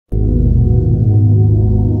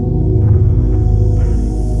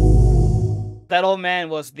that old man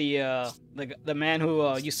was the man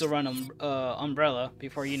who used to run Umbrella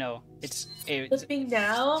before, you know, it's Clipping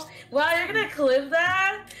now? Wow, you're gonna clip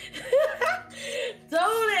that?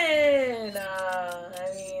 Don't it?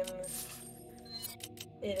 I mean,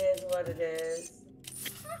 it is what it is.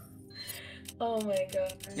 Oh my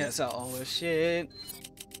god. yeah, so all this shit.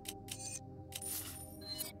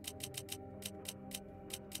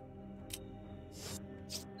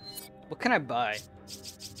 What can I buy?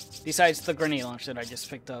 Besides the grenade launcher that I just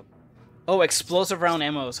picked up. Oh, explosive round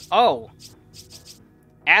ammos. Oh!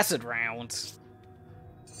 Acid rounds.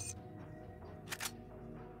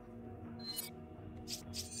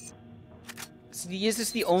 Is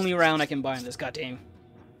this the only round I can buy in this goddamn?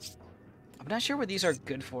 I'm not sure what these are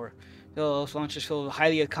good for. Those launchers filled with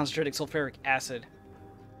highly concentrated sulfuric acid.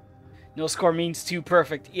 No score means too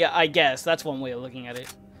perfect. Yeah, I guess. That's one way of looking at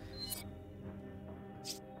it.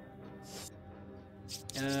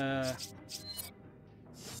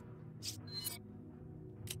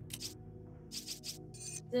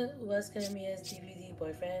 What's gonna be his DVD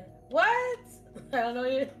boyfriend? What? I don't know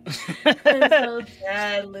you. I'm so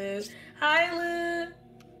sad, Lou. Hi, Lou.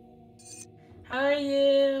 How are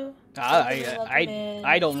you?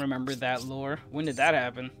 I don't remember that lore. When did that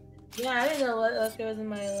happen? Yeah, I didn't know what else there was in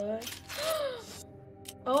my lore.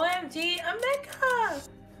 OMG, Emeka!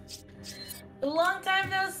 A long time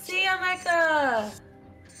no see, Emeka!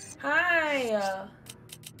 Hi!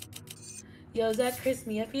 Yo, is that Chris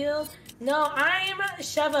Miafield? No, I'm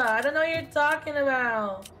Sheva. I don't know what you're talking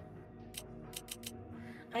about.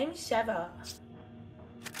 I'm Sheva.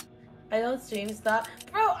 I don't stream stuff.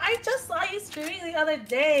 Bro, I just saw you streaming the other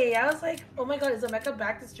day. I was like, oh my god, is Emeka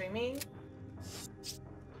back to streaming?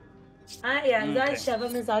 Yeah, is that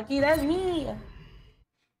Sheva Misaki? That's me.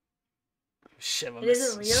 Sheva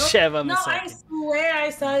Is it real? Sheva Misaki. No, I swear I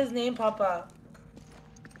saw his name pop up.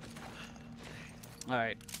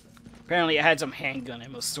 Alright. Apparently I had some handgun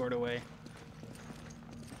ammo stored away.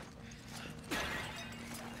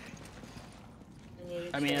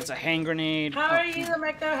 I mean, it's a hand grenade. How are you,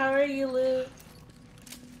 Emeka? How are you, Lou?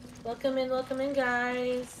 Welcome in,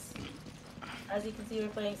 guys. As you can see, we're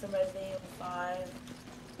playing some Resident Evil 5.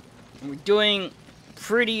 We're doing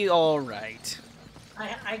pretty alright.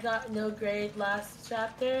 I got no grade last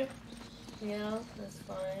chapter. You know, that's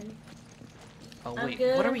fine. Oh, I'm wait,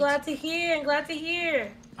 good. what are I'm we... glad to hear. I'm glad to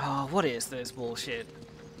hear. Oh, what is this bullshit?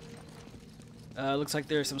 Looks like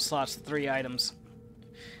there's some slots, 3 items.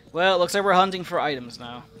 Well, it looks like we're hunting for items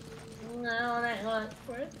now. No, I hunt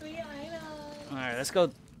for 3 items. Alright, let's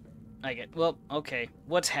go. Well, okay.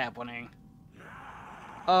 What's happening?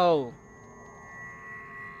 Oh.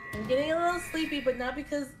 I'm getting a little sleepy, but not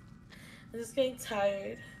because I'm just getting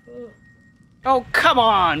tired. Ooh. Oh, come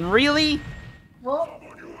on! Really? Well,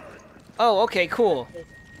 oh, okay, cool.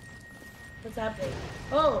 What's happening?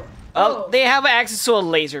 Oh. They have access to a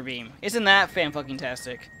laser beam. Isn't that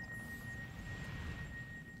fan-fucking-tastic?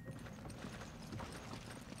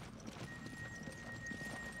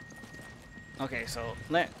 Okay, so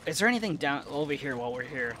is there anything down over here while we're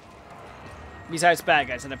here? Besides bad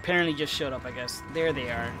guys that apparently just showed up, I guess. There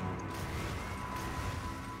they are.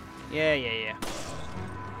 Yeah.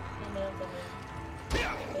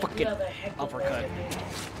 Fucking uppercut.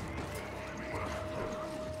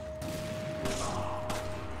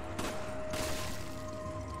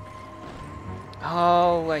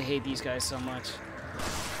 Oh, I hate these guys so much.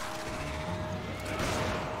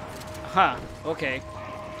 Huh, okay.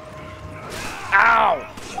 Ow!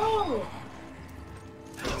 Oh!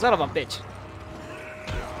 Son of a bitch.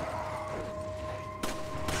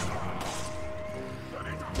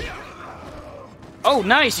 Oh,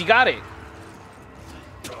 nice, you got it.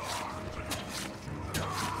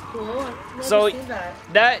 Cool. So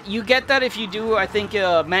that you get that if you do, I think,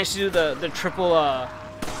 manage to do the triple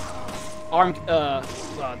arm.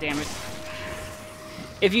 Damn it.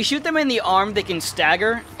 If you shoot them in the arm, they can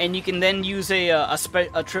stagger, and you can then use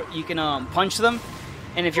you can punch them.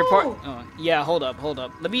 And if you're yeah, hold up.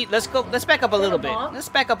 Let's back up a little bit. Let's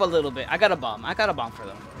back up a little bit. I got a bomb for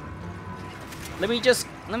them. Let me just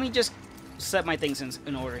set my things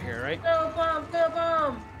in order here, right? Go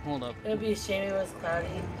bomb. Hold up. It'd be a shame it was cloudy.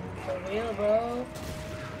 For real, bro.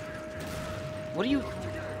 What do you...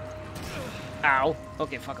 Ow.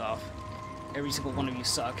 Okay, fuck off. Every single one of you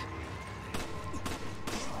suck.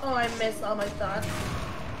 Oh, I missed all my shots.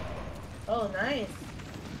 Oh, nice.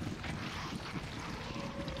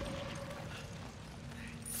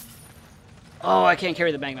 Oh, I can't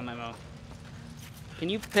carry the Magnum ammo. Can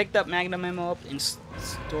you pick that Magnum ammo up and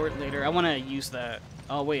store it later? I want to use that.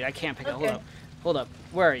 Oh, wait, I can't pick it. Hold up.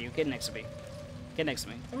 Where are you? Get next to me. I'm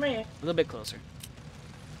right here. A little bit closer.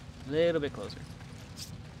 A little bit closer.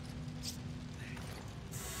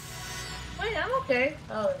 Wait, I'm okay.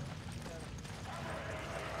 Oh.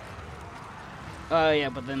 Oh yeah,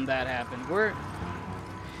 but then that happened. We're...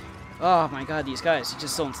 Oh my god, these guys, you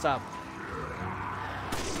just don't stop.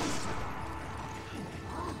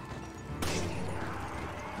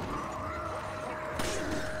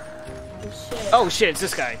 Oh shit, it's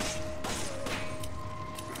this guy.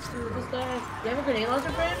 Dude, this guy. You have a grenade launcher,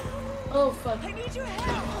 friend? Oh fuck. I need your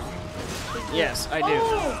help. Yes, I do.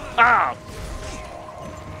 Oh. Ah!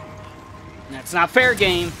 That's not fair,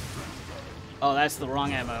 game. Oh, that's the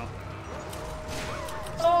wrong ammo.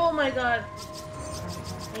 Oh my god.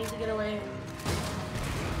 I need to get away.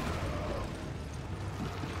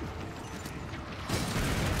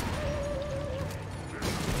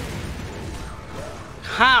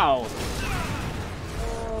 How?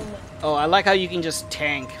 Oh, I like how you can just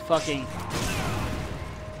tank. Fucking.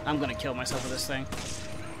 I'm gonna kill myself with this thing.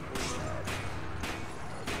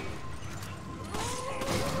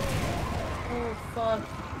 Oh fuck.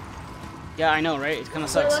 Yeah, I know, right? It kind of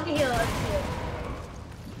sucks. Let me heal. Let me heal.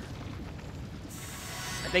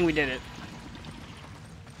 I think we did it.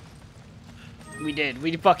 We did.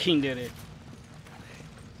 We fucking did it.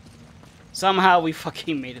 Somehow we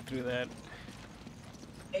fucking made it through that.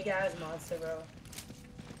 Hey guys, monster, bro.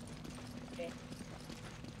 Okay.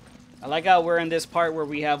 I like how we're in this part where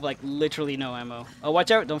we have, like, literally no ammo. Oh, watch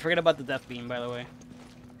out. Don't forget about the death beam, by the way.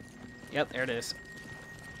 Yep, there it is.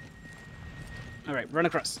 Alright, run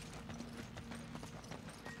across.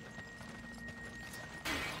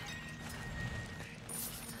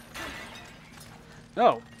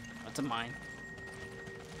 Oh, that's a mine.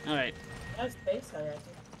 Alright. That's space, I think.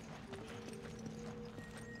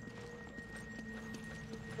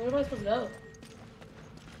 Where am I supposed to go?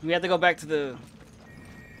 We have to go back to the...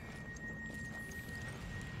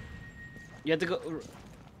 You have to go...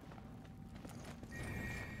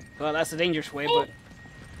 Well, that's the dangerous way, but...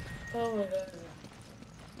 Oh my god.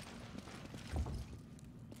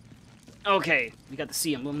 Okay, we got to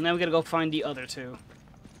see him. Well, now we gotta go find the other two.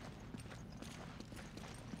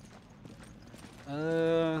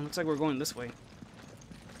 Looks like we're going this way.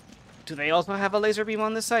 Do they also have a laser beam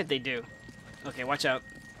on this side? They do. Okay, watch out.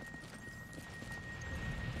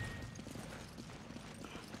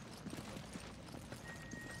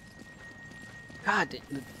 God,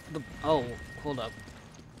 oh, hold up.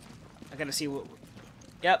 I gotta see what...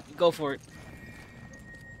 Yep, go for it.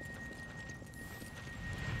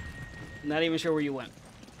 Not even sure where you went.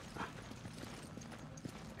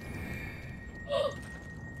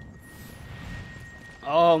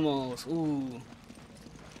 Almost. Ooh.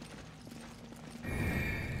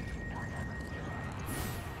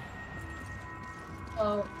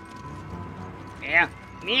 Oh. Yeah.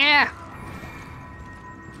 Yeah.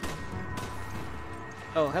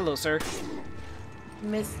 Oh, hello, sir.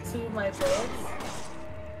 Missed two of my bullets.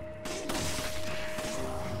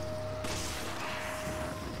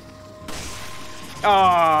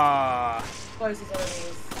 Ah. Of course he's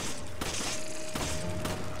enemies.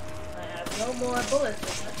 I have no more bullets.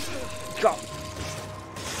 Go.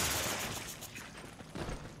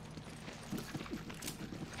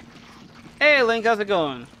 Hey, Link, how's it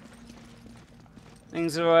going?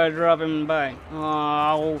 Things are dropping by.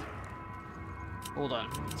 Oh. Hold on.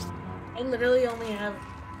 I literally only have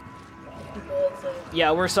 2 bullets.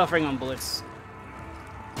 Yeah, we're suffering on bullets.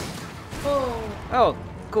 Oh. Oh,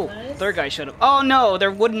 cool. Nice. Third guy showed up. Oh no,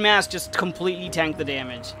 their wooden mask just completely tanked the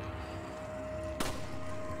damage.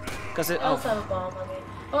 Cause it. I also have a bomb on me.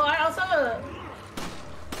 Oh, I also have a.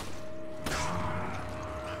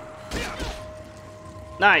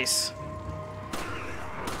 Nice.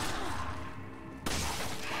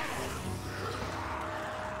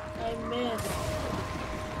 I missed.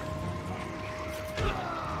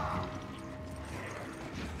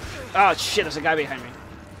 Oh shit, there's a guy behind me.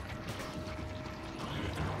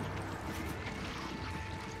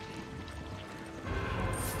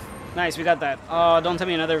 Nice, we got that. Oh, don't tell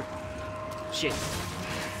me another... Shit.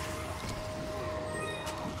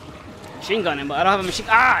 Machine gun him, but I don't have a machine...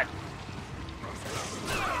 Ah!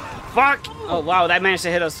 Fuck! Oh, wow, that managed to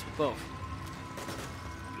hit us both.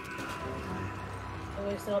 I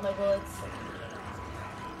wasted all my bullets.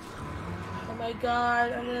 Oh my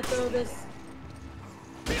god, I'm gonna throw this.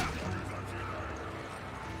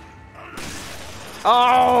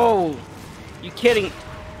 Oh! You kidding?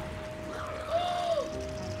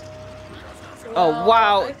 Oh,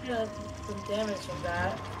 wow. I got some damage from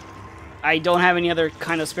that. I don't have any other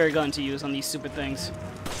kind of spare gun to use on these stupid things.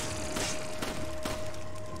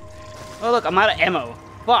 Oh, look, I'm out of ammo.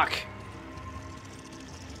 Fuck.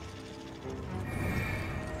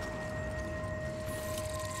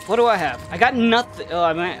 What do I have? I got nothing. Oh,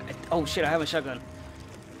 I might. Oh shit! I have a shotgun.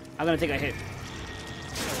 I'm gonna take a hit.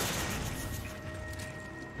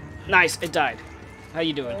 Nice. It died. How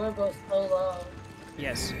you doing? We're both so low.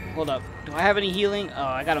 Yes. Hold up. Do I have any healing? Oh,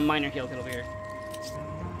 I got a minor heal kit over here.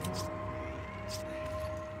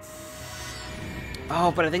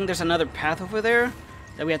 Oh, but I think there's another path over there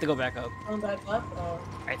that we have to go back up. Going back up? Oh.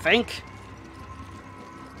 I think.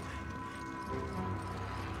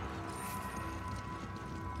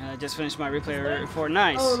 Just finished my replay for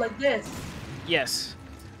nice. Oh, like this? Yes.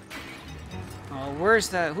 Oh, where's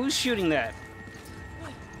that? Who's shooting that?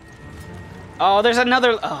 Oh, there's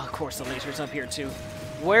another. Oh, of course the laser's up here too.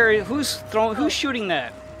 Where? Who's throwing? Who's shooting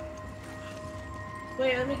that?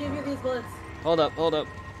 Wait, let me give you these bullets. Hold up, hold up.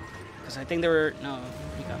 Because I think there were. No,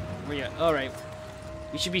 you got. Where you? All right.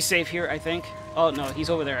 We should be safe here, I think. Oh no,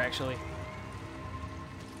 he's over there actually.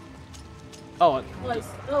 Oh.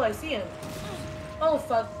 Oh, I see him. Oh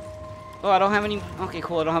fuck. Oh, I don't have any. Okay,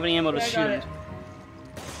 cool. I don't have any ammo to shoot.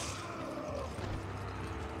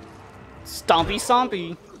 Stompy,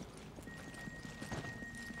 stompy.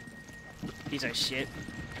 Piece of shit.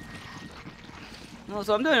 Well,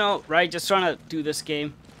 so I'm doing all right. Just trying to do this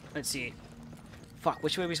game. Let's see. Fuck.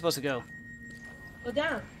 Which way are we supposed to go? Go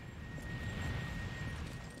down.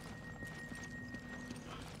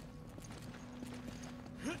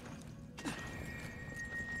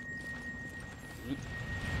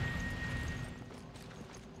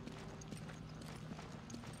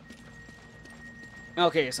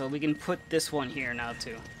 Okay, so we can put this one here now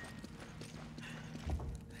too.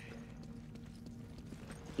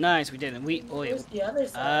 Nice, we did it. We. Oh, Where's the other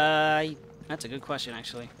side? That's a good question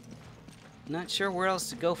actually. Not sure where else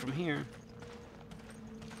to go from here.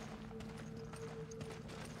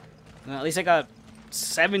 Well, at least I got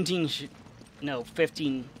 17. No,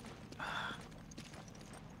 15.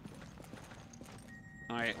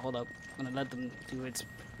 All right, hold up. I'm gonna let them do it.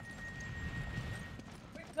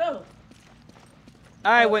 Where'd you go?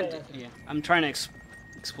 I went. Yeah, I'm trying to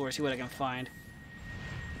explore, see what I can find.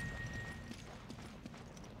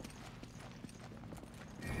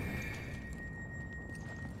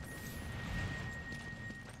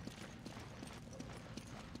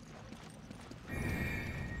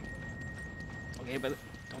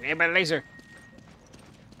 Okay, but laser.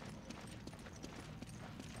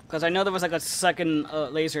 Because I know there was like a second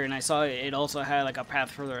laser, and I saw it also had like a path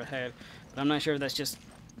further ahead, but I'm not sure if that's just.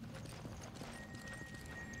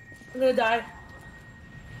 I'm gonna die.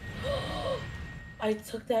 I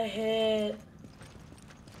took that hit.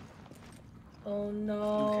 Oh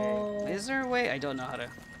no. Okay. Is there a way? I don't know how to.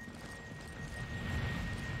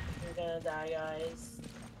 I'm gonna die, guys.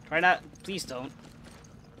 Try not. Please don't.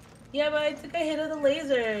 Yeah, but I took a hit of the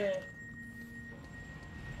laser.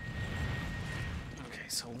 Okay,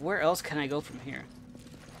 so where else can I go from here?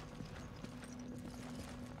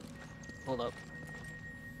 Hold up.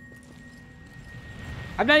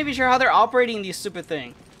 I'm not even sure how they're operating these stupid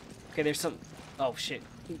thing. Okay, there's some. Oh shit.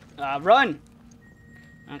 Run!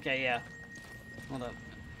 Okay, yeah. Hold up.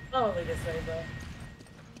 Probably this way, bro.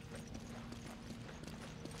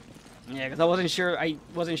 Yeah, because I wasn't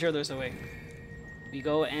sure there's a way. We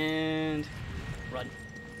go and run.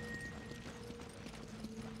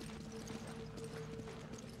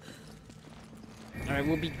 Alright,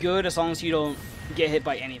 we'll be good as long as you don't get hit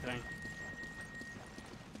by anything.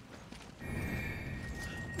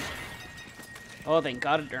 Oh, thank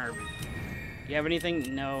God, a herb. You have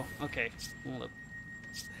anything? No. Okay. Hold up.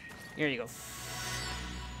 Here you go.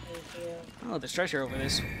 Thank you. Oh, there's treasure over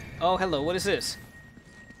this. Oh, hello. What is this?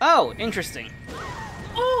 Oh, interesting.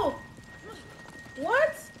 Oh!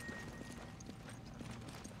 What?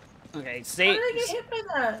 Okay, How did I get hit by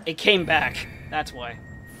that? It came back. That's why.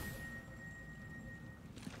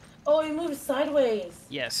 Oh, he moved sideways.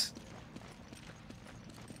 Yes.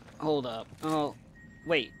 Hold up. Oh,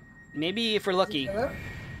 wait. Maybe if we're lucky. Hello?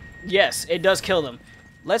 Yes, it does kill them.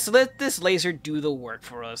 Let's let this laser do the work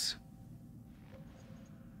for us.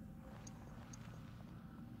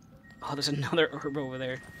 Oh, there's another herb over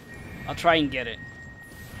there. I'll try and get it.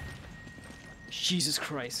 Jesus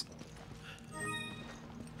Christ.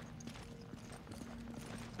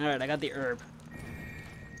 Alright, I got the herb.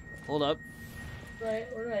 Hold up. Right,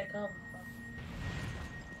 where did I come from?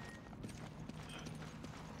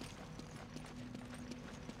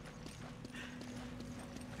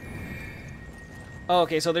 Oh,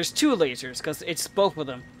 okay, so there's two lasers, because it's both of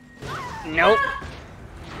them. Nope.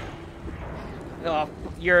 Oh,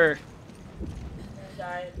 you're... I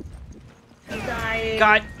died. I'm dying.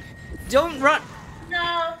 God, don't run!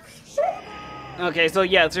 No! Okay, so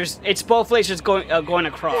yeah, it's both lasers going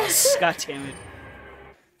across. God damn it.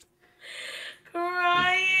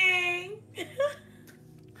 Crying!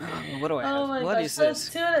 What do I have? Oh my What gosh, is so this?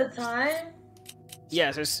 it's 2 at a time?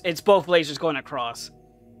 Yes, it's both lasers going across.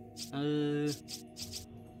 Pain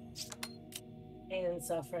and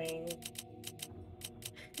suffering.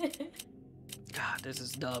 God, this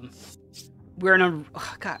is dumb. We're in a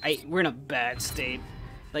we're in a bad state.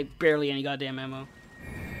 Like barely any goddamn ammo.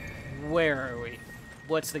 Where are we?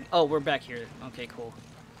 What's the? Oh, we're back here. Okay, cool.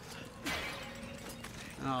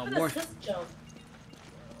 Oh, What more. is this jump?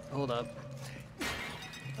 Hold up.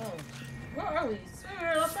 Oh, where are we?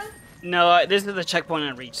 Where last time? No, this is the checkpoint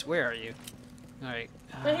I reached. Where are you? All right.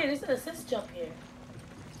 Right here. There's an assist jump here.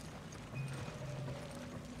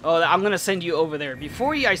 Oh, I'm gonna send you over there.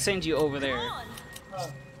 Before I send you over there, Oh.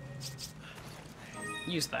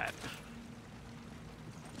 use that.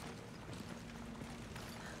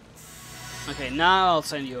 Okay, now I'll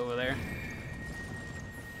send you over there.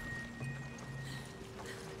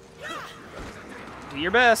 Do your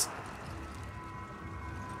best.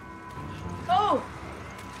 Oh!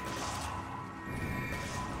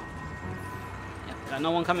 Yep, got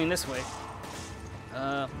no one coming this way.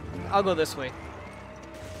 I'll go this way.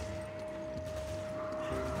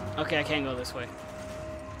 Okay, I can't go this way.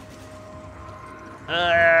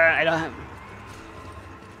 I don't have...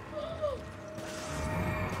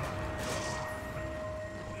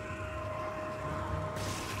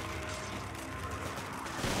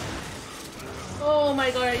 Oh my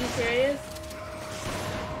god, are you serious?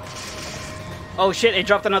 Oh shit, it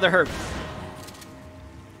dropped another herb.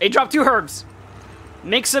 It dropped 2 herbs.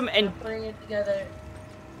 Mix them and... Putting it together.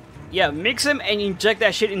 Yeah, mix them and inject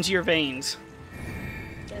that shit into your veins.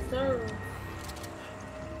 Yes, sir.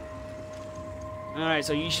 Alright,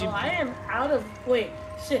 so you should... Oh, I am out of... Wait,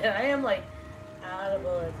 shit, I am like out of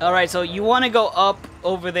bullets. Alright, so you want to go up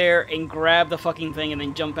over there and grab the fucking thing and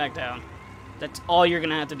then jump back down. That's all you're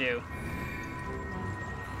gonna have to do.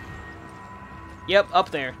 Yep, up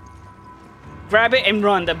there. Grab it and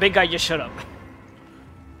run. The big guy just shut up.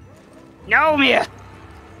 No, Mia!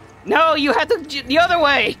 No, you have to... the other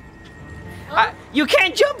way! Huh? You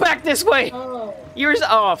can't jump back this way! Oh. Yours...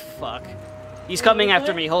 Oh, fuck. He's coming Which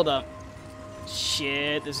after way? me. Hold up.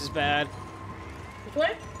 Shit, this is bad. Which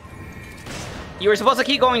way? You were supposed to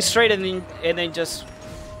keep going straight and then just...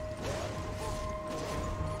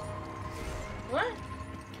 What?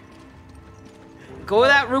 Go to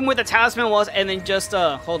that room where the talisman was and then just,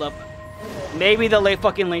 hold up. Maybe the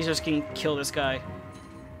fucking lasers can kill this guy.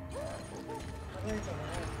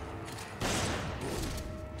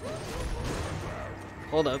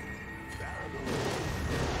 Hold up.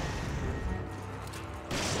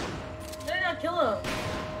 Did I not kill him?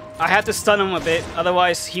 I have to stun him a bit,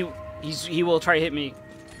 otherwise he will try to hit me.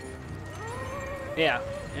 Yeah,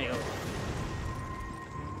 there you go.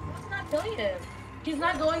 It's not killing him. He's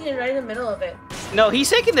not going in right in the middle of it. No, he's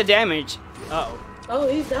taking the damage. Uh-oh. Oh,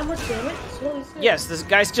 he's that much damage? Holy shit. Yes, this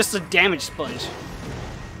guy's just a damage sponge.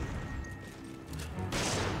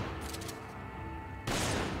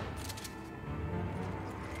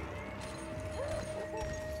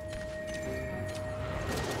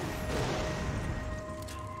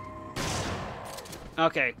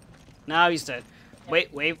 Okay, now he's dead.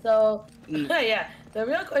 Wait. So, yeah. The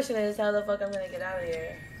real question is how the fuck I'm gonna get out of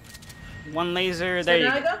here. One laser, So there you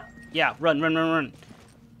now I go. go? Yeah, run.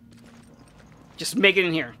 Just make it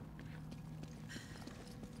in here.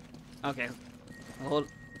 Okay. Hold.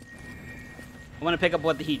 I want to pick up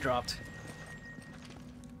what the heat dropped.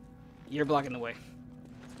 You're blocking the way.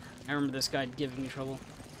 I remember this guy giving me trouble.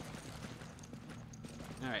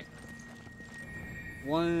 Alright.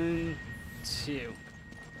 1, 2.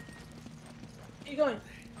 Where you going?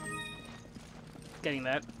 Getting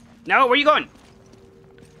that. No, where you going?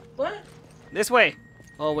 What? This way.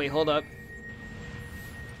 Oh, wait, hold up.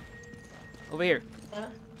 Over here.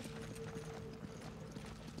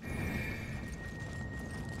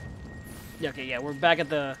 Yeah, okay, yeah, we're back at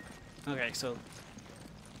the... Okay, so...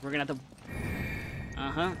 We're gonna have to...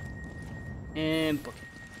 Uh-huh. And book it.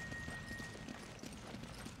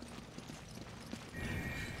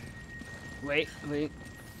 Wait.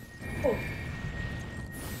 Oh.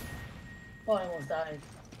 Oh, I almost died.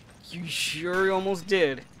 You sure almost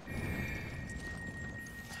did.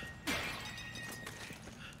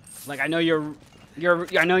 Like, I know you're in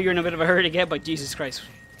a bit of a hurry to get, but Jesus Christ.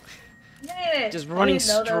 Yeah. Just running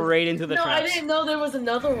straight into the traps. traps. I didn't know there was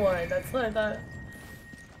another one. That's what I thought.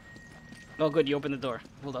 Oh, good, you opened the door.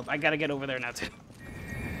 Hold up, I gotta get over there now, too.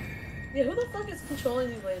 Yeah, who the fuck is controlling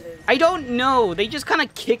these lasers? I don't know. They just kind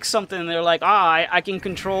of kick something and they're like, I can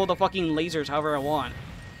control the fucking lasers however I want.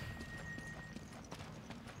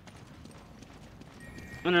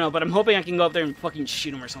 I don't know, but I'm hoping I can go up there and fucking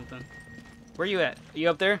shoot him or something. Where are you at? Are you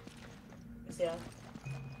up there? Yeah.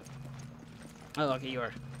 Oh, okay, you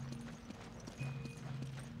are.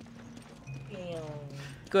 Ew.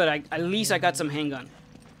 Good, at least I got some handgun.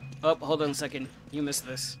 Oh, hold on a second. You missed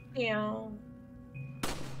this. Ew.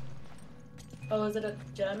 Oh, is it a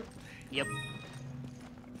gem? Yep.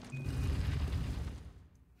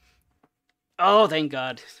 Oh, thank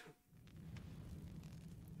God.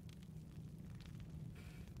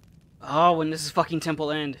 Oh, when does this fucking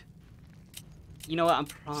temple end? You know what? I'm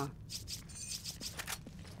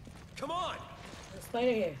Come on! There's a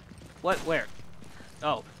spider here. What? Where?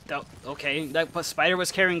 Oh, okay. That spider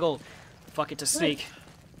was carrying gold. Fuck, it's a snake.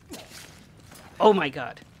 Oh my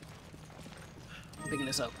God. I'm picking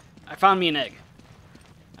this up. I found me an egg.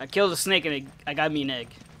 I killed a snake and I got me an egg.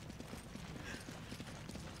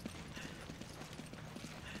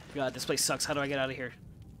 God, this place sucks. How do I get out of here?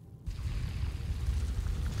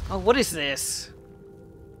 Oh, what is this?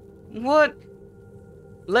 What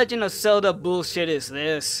Legend of Zelda bullshit is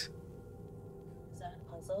this? Is that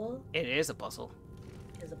a puzzle? It is a puzzle.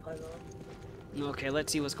 It's a puzzle. Okay,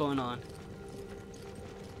 let's see what's going on.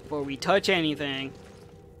 Before we touch anything.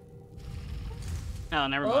 Oh,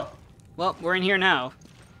 never mind. Well, we're in here now.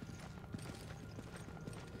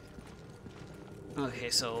 Okay,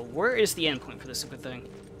 so where is the end point for this stupid thing?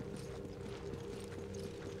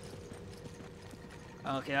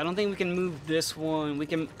 Okay, I don't think we can move this one. We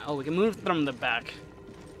can move from the back.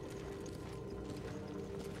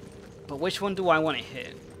 But which one do I want to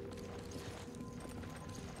hit?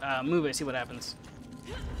 Move it, see what happens.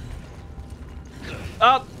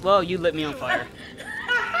 Oh, well, you lit me on fire.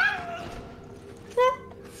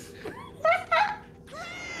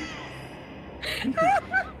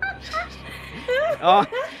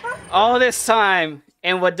 all this time,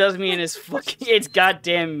 and what does me in is fucking, it's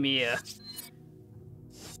goddamn Mia.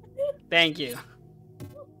 Thank you.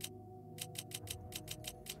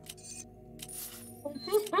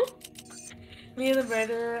 Me and the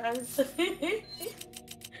brother, I'm sorry.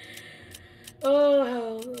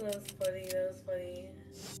 Oh, that was funny, that was funny.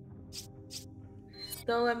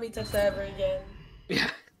 Don't let me touch that ever again.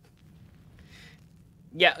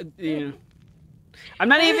 Yeah. I'm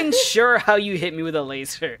not even sure how you hit me with a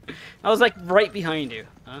laser. I was like right behind you.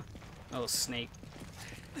 Huh? Oh, snake.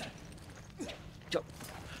 Jump.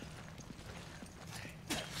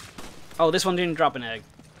 Oh, this one didn't drop an egg.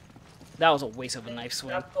 That was a waste of a knife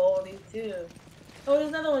swing. Drop goldie too. Oh, there's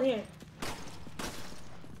another one here.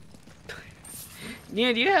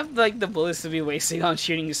 Yeah, do you have like the bullets to be wasting on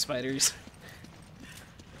shooting spiders?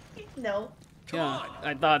 No. Yeah,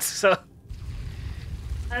 I thought so.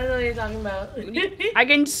 I don't know what you're talking about. I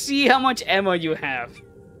can see how much ammo you have.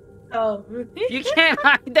 Oh. You can't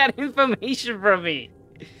hide that information from me.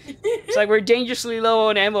 It's like we're dangerously low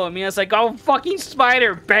on ammo. I mean, it's like, oh, fucking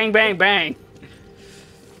spider. Bang, bang, bang.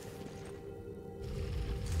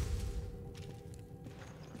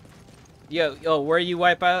 Yo, where you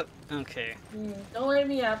wipe out? Okay. Don't wipe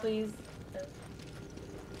me out, please.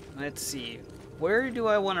 Let's see. Where do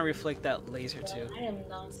I want to reflect that laser to? I am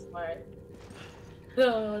not smart.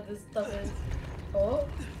 Oh, this stuff is. Oh.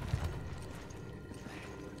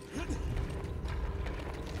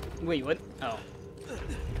 Wait, what? Oh.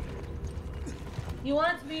 You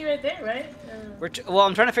want it to be right there, right? Well,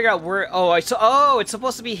 I'm trying to figure out where. Oh, I saw. Oh, it's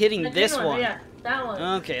supposed to be hitting this one. Yeah, that one.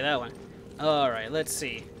 Okay, that one. All right, let's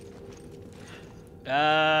see.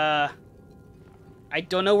 I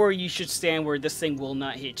don't know where you should stand where this thing will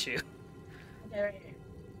not hit you. Okay, right here.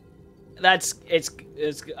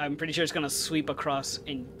 I'm pretty sure it's gonna sweep across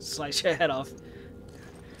and slice your head off.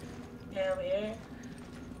 Okay, over here.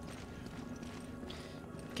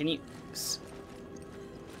 Can you?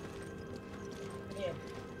 Yeah.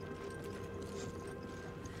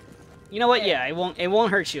 You know what? Yeah, it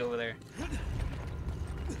won't hurt you over there.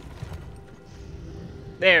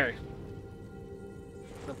 There.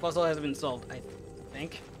 The puzzle has been solved, I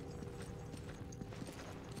think.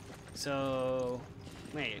 So,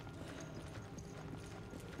 wait.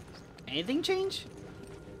 Anything change?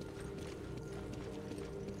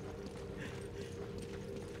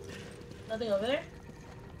 Nothing over there?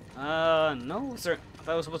 No, sir. I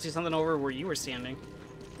thought I was supposed to see something over where you were standing.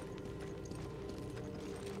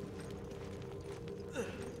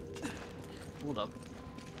 Hold up.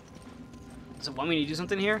 Does it want me to do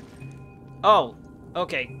something here? Oh,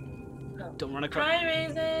 okay. Oh. Don't run across. Hi,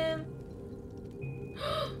 Raisin.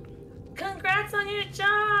 Congrats on your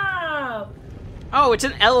job. Oh, it's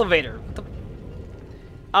an elevator. What the...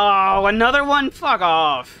 Oh, another one? Fuck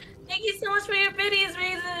off. Thank you so much for your biddies,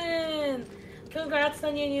 Raisin. Congrats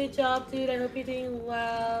on your new job, dude. I hope you're doing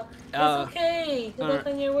well. It's okay. Good luck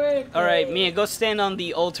on your work. Alright, Mia, go stand on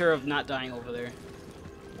the altar of not dying over there.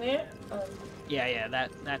 Where? Oh. Yeah,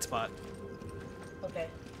 that spot. Okay.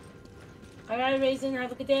 Alright, Raisin,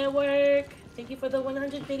 have a good day at work. Thank you for the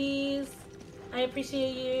 100 biddies. I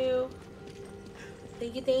appreciate you.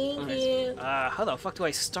 Thank you, thank you. How the fuck do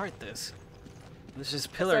I start this? This is So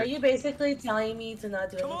pillar. are you basically telling me to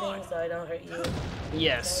not do anything so I don't hurt you?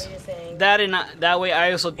 Yes. Is that what you're saying? That way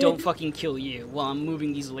I also don't fucking kill you while I'm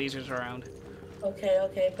moving these lasers around.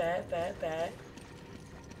 Okay, bet.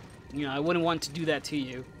 You know, I wouldn't want to do that to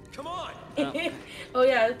you. Come on. Oh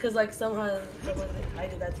yeah, because like somehow I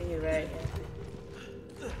did that to you, right?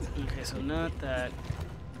 Yeah. Okay, so not that.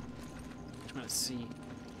 I'm trying to see.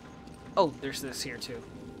 Oh, there's this here too.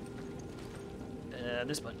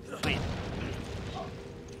 This button. Wait.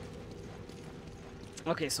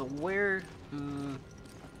 Okay, so where?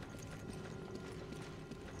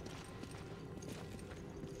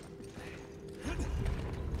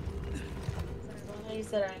 You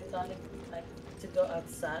said I thought like to go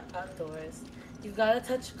outdoors. You gotta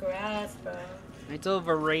touch grass, bro. It's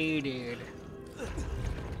overrated.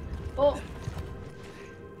 Oh.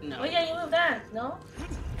 No. Oh yeah, you move that. No.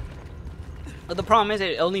 The problem is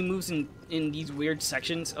it only moves in these weird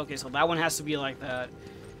sections. Okay, so that one has to be like that.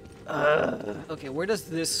 Okay, where does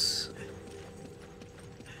this?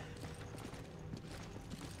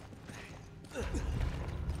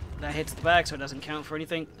 That hits the back, so it doesn't count for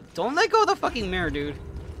anything. Don't let go of the fucking mirror, dude.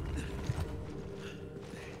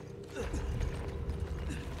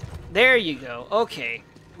 There you go. Okay,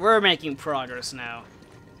 we're making progress now.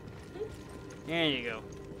 There you go.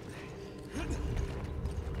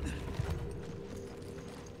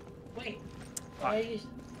 Wait. Why are you...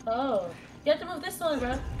 Oh. You have to move this one,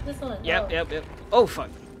 bro. This one. Yep. Oh, fuck.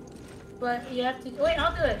 But you have to... Wait,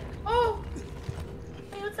 I'll do it. Oh!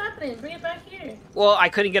 Hey, what's happening? Bring it back here. Well, I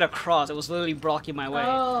couldn't get across. It was literally blocking my way.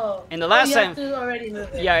 Oh. And the last time... you have to already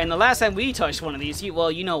move it. Yeah, and the last time we touched one of these, well,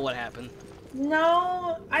 you know what happened.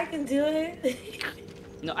 No, I can do it.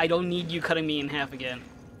 No, I don't need you cutting me in half again.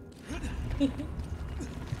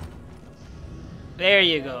 There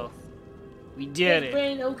you go. We did it.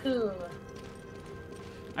 Brain Oku.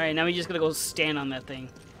 Alright, now we just gotta go stand on that thing.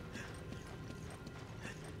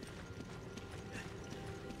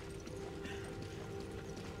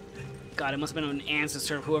 God, it must have been an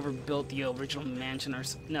ancestor of whoever built the original mansion, or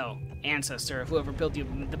no, ancestor of whoever built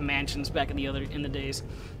the mansions back in the days.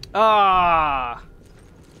 Ah,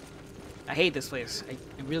 I hate this place. I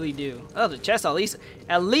really do. Oh, the chest. At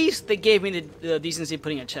least they gave me the decency of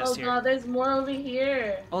putting a chest here. Oh god, there's more over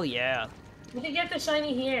here. Oh yeah. We can get the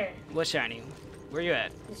shiny here. What shiny? Where you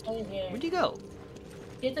at? The shiny here. Where'd you go?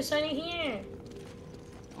 Get the shiny here.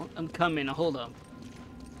 Oh, I'm coming. Hold up.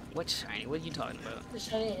 What shiny? What are you talking about? The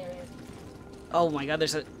shiny area. Oh my god,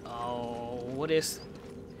 there's a... Oh, what is...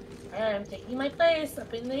 Alright, I'm taking my place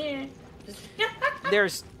up in there.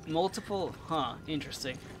 There's multiple... Huh,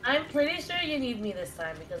 interesting. I'm pretty sure you need me this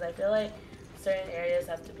time because I feel like certain areas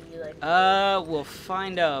have to be like... We'll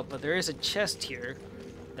find out, but there is a chest here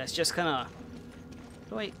that's just kinda...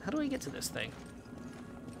 How do I get to this thing?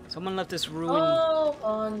 Someone left this ruin... Oh,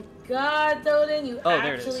 on God, Doden, you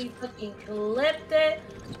there it is. actually fucking clipped it.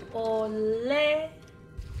 Ole.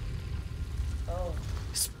 Oh.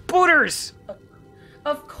 Spooters!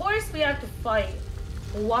 Of course we have to fight.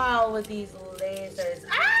 Wow, with these lasers.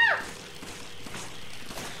 Ah!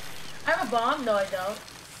 I have a bomb? No, I don't.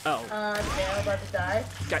 Oh. Okay, I'm about to die.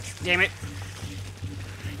 God damn it.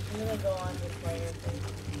 I'm gonna go on this layer thing.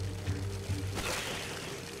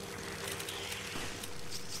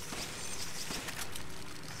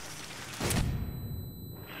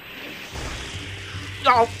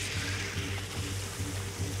 Oh!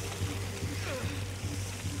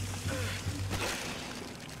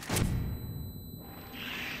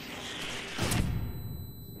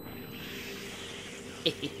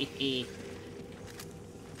 Is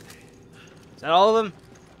that all of them?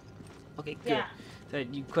 Okay, good. Yeah. So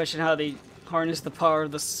you question how they harness the power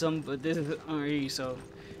of the sun, but this is already so.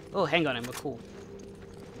 Oh, hang on, Emma, cool.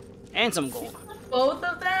 And some gold. Both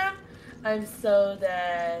of them? I'm so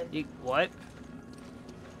dead. What?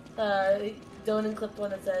 Donen clipped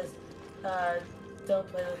one that says, don't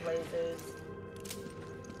play with lasers.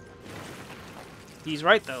 He's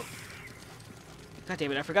right, though. God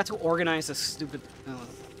damn it, I forgot to organize this stupid... Oh.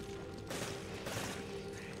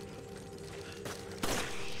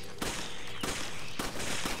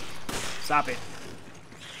 Stop it.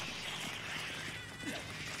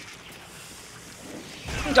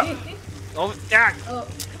 Oh, ah. Oh.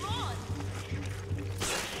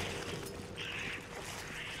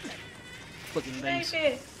 Fucking things.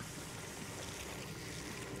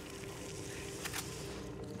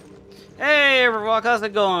 Hey, everyone, how's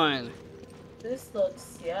it going? This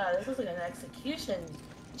looks like an execution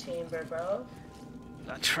chamber, bro.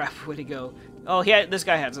 Trap, way to go. Oh, this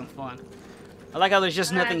guy had some fun. I like how there's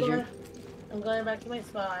just nothing here. I'm going back to my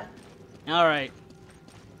spot. Alright.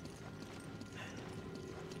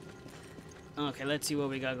 Okay, let's see what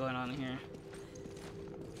we got going on here.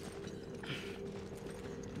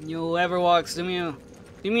 Yo, Everwalks, do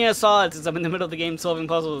me a solid since I'm in the middle of the game solving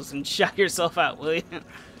puzzles and shout yourself out, will you?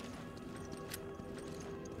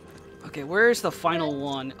 Okay, where's the final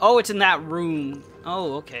one? Oh, it's in that room.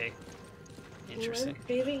 Oh, okay. Interesting.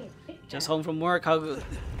 Just home from work. How good?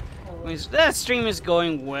 That stream is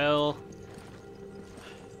going well.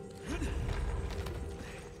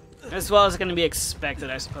 As well as going to be expected,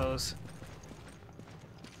 I suppose.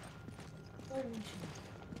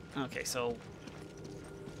 Okay, so...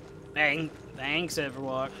 Thanks,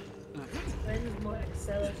 Everwalk. Okay.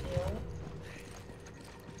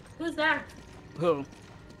 Who's that? Who?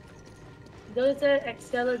 Those are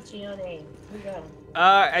Excellagione. Who's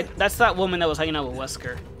that? That's that woman that was hanging out with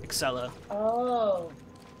Wesker. Excella. Oh.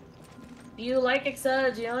 Do you like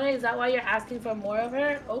Excellagione? Is that why you're asking for more of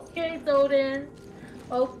her? Okay, Doden.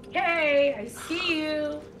 Okay, I see you.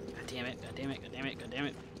 God damn it, god damn it, god damn it, god damn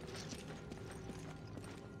it.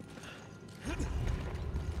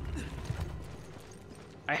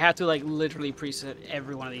 I have to, like, literally preset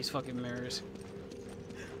every one of these fucking mirrors.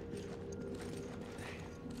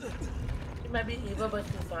 It might be evil, but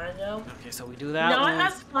she's fine, though. Okay, so we do that Not one.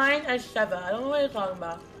 as fine as Sheva. I don't know what you're talking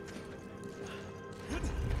about.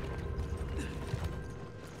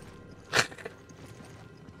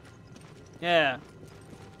 Yeah.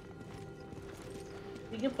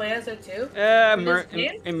 You can play as her, too?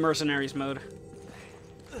 In mercenaries mode.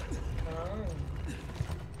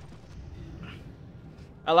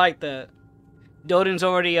 I like that. Doden's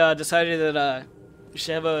already decided that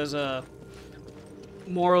Sheva is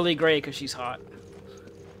morally gray because she's hot.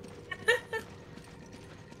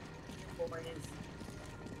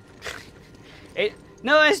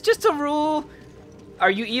 No, it's just a rule.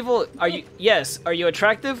 Are you evil? Are you yes? Are you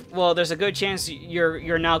attractive? Well, there's a good chance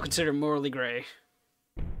you're now considered morally gray.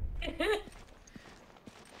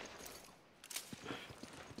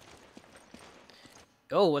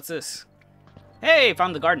 Oh, what's this? Hey,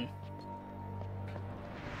 found the garden.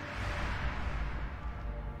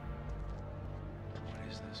 What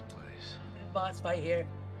is this place? Boss fight here.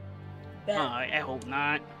 I hope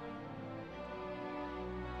not.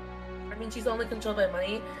 I mean, she's only controlled by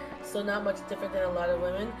money, so not much different than a lot of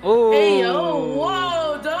women. Oh. Hey, yo,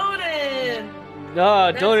 whoa, Doden!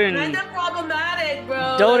 No, Doden. That's kinda problematic,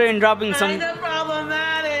 bro. Doden dropping some. Kinda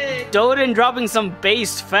problematic. Doden dropping some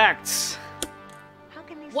based facts.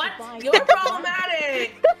 What? You're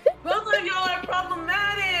problematic! Both of y'all are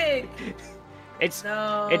problematic! It's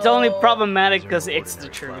only problematic because it's the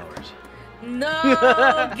truth.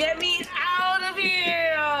 No! Get me out of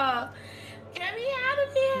here! Get me out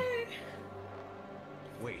of here!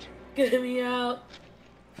 Wait. Get me out.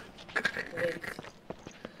 Wait.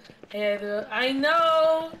 Hey, dude, I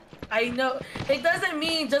know! It doesn't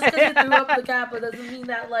mean just because you threw up the kappa doesn't mean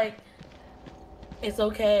that, like, it's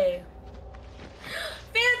okay.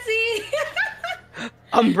 Fancy!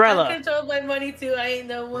 Umbrella. I'm controlled by money too. I ain't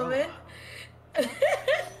no woman.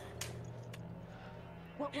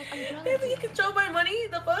 Fancy, you controlled by money?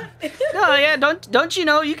 The fuck? No, yeah, don't you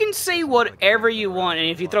know? You can say whatever you want, and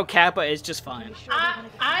if you throw kappa, it's just fine.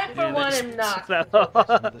 I for one am not. Throw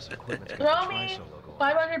me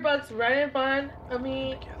 $500 right in front of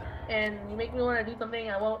me, and you make me want to do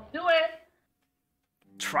something, I won't do it.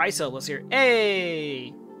 Tricell was here.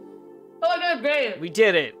 Hey! Oh, I got a grade. We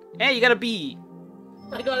did it. Hey, you got a B.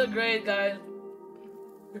 I got a grade, guys.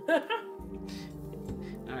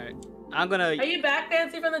 Alright. I'm gonna... Are you back,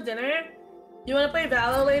 Fancy, from the dinner? You want to play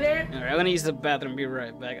Valo later? Alright, I'm gonna use the bathroom. Be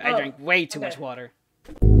right back. I drank way too much water.